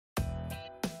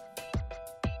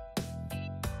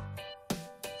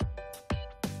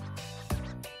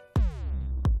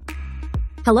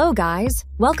Hello guys,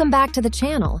 welcome back to the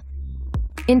channel.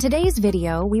 In today's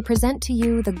video, we present to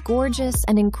you the gorgeous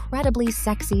and incredibly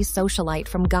sexy socialite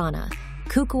from Ghana,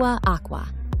 Kukua Acquah.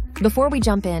 Before we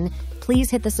jump in,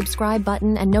 please hit the subscribe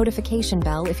button and notification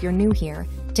bell if you're new here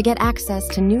to get access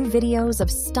to new videos of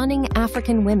stunning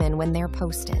African women when they're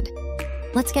posted.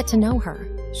 Let's get to know her,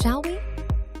 shall we?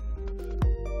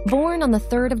 Born on the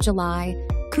 3rd of July,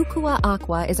 Kukua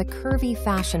Acquah is a curvy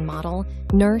fashion model,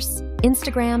 nurse,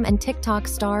 Instagram and TikTok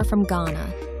star from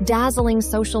Ghana, dazzling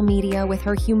social media with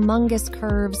her humongous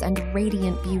curves and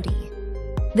radiant beauty.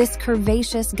 This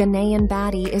curvaceous Ghanaian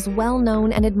baddie is well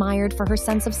known and admired for her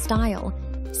sense of style,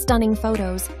 stunning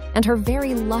photos, and her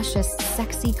very luscious,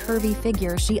 sexy, curvy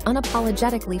figure she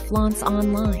unapologetically flaunts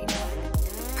online.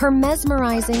 Her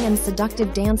mesmerizing and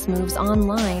seductive dance moves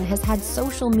online has had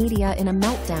social media in a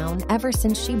meltdown ever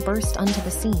since she burst onto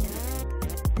the scene.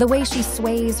 The way she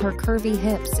sways her curvy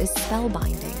hips is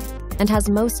spellbinding and has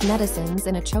most netizens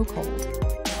in a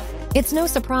chokehold. It's no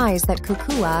surprise that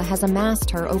Kukua has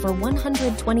amassed her over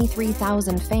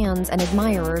 123,000 fans and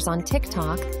admirers on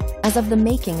TikTok as of the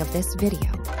making of this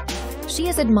video. She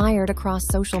is admired across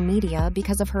social media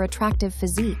because of her attractive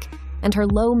physique and her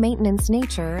low-maintenance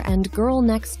nature and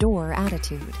girl-next-door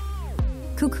attitude.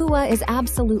 Kukua is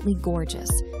absolutely gorgeous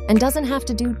and doesn't have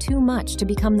to do too much to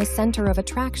become the center of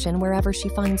attraction wherever she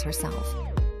finds herself.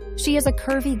 She is a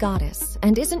curvy goddess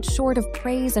and isn't short of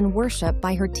praise and worship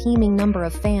by her teeming number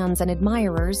of fans and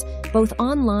admirers, both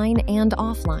online and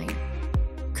offline.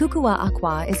 Kukua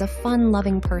Acquah is a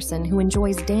fun-loving person who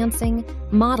enjoys dancing,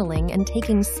 modeling, and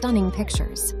taking stunning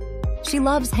pictures. She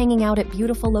loves hanging out at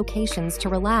beautiful locations to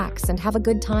relax and have a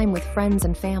good time with friends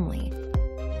and family.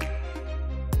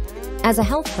 As a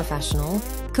health professional,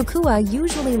 Kukua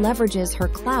usually leverages her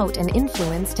clout and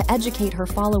influence to educate her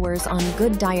followers on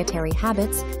good dietary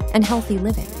habits and healthy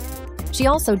living. She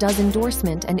also does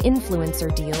endorsement and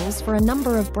influencer deals for a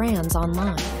number of brands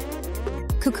online.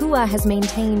 Kukua has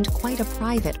maintained quite a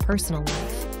private personal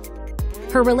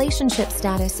life. Her relationship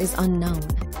status is unknown.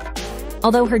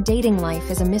 Although her dating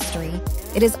life is a mystery,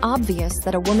 it is obvious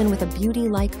that a woman with a beauty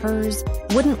like hers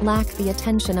wouldn't lack the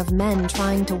attention of men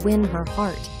trying to win her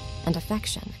heart and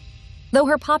affection. Though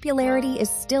her popularity is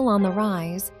still on the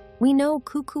rise, we know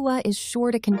Kukua is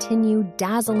sure to continue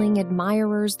dazzling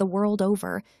admirers the world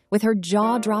over with her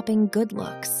jaw-dropping good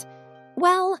looks.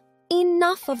 Well,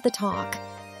 enough of the talk.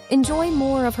 Enjoy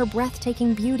more of her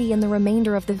breathtaking beauty in the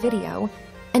remainder of the video.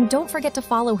 And don't forget to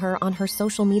follow her on her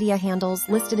social media handles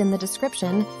listed in the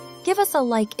description. Give us a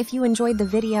like if you enjoyed the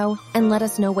video and let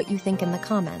us know what you think in the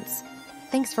comments.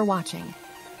 Thanks for watching.